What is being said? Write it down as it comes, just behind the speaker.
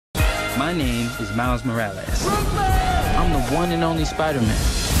My name is Miles Morales. I'm the one and only Spider-Man.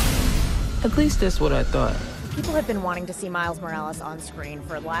 At least that's what I thought. People have been wanting to see Miles Morales on screen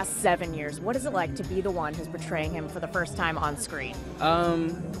for the last 7 years. What is it like to be the one who's portraying him for the first time on screen?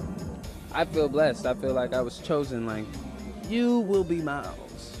 I feel blessed. I feel like I was chosen, like, you will be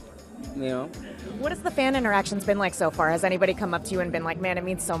Miles, you know? What has the fan interactions been like so far? Has anybody come up to you and been like, man, it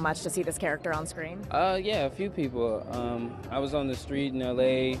means so much to see this character on screen? Yeah, a few people. I was on the street in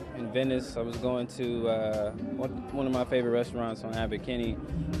LA, in Venice. I was going to one of my favorite restaurants on Abbot Kinney.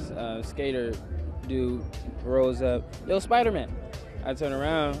 Skater dude rolls up, yo, Spider-Man. I turn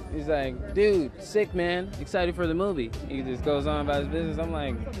around, he's like, dude, sick, man, excited for the movie. He just goes on about his business. I'm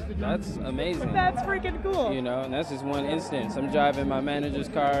like, that's amazing. That's freaking cool. You know, and that's just one instance. I'm driving my manager's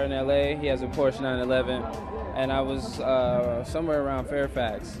car in LA. He has a Porsche 911, and I was somewhere around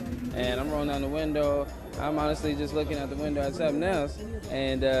Fairfax, and I'm rolling down the window. I'm honestly just looking out the window at something else,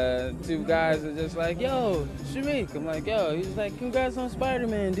 and two guys are just like, yo, Shameik. I'm like, yo. He's like, congrats on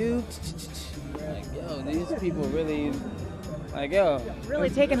Spider-Man, dude. I'm like, yo, these people really... Like, yo. Really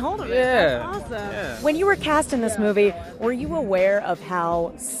taking hold of it. Yeah. That's awesome. Yeah. When you were cast in this movie, were you aware of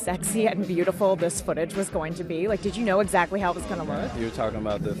how sexy and beautiful this footage was going to be? Like, did you know exactly how it was going to look? You were talking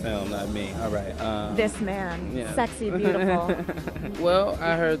about the film, not me. All right. This man. Yeah. Sexy, beautiful. Well,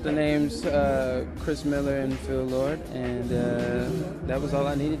 I heard the names Chris Miller and Phil Lord, and that was all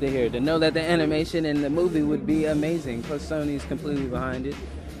I needed to hear. To know that the animation in the movie would be amazing. Plus, Sony's completely behind it.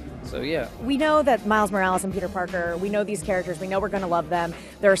 So, yeah. We know that Miles Morales and Peter Parker, we know these characters, we know we're going to love them.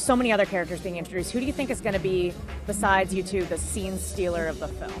 There are so many other characters being introduced. Who do you think is going to be, besides you two, the scene stealer of the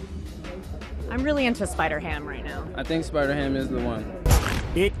film? I'm really into Spider-Ham right now. I think Spider-Ham is the one.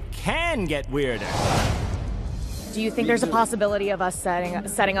 It can get weirder. Do you think there's a possibility of us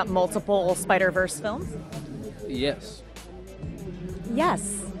setting up multiple Spider-Verse films? Yes.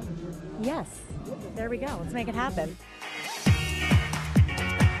 Yes. Yes. There we go. Let's make it happen.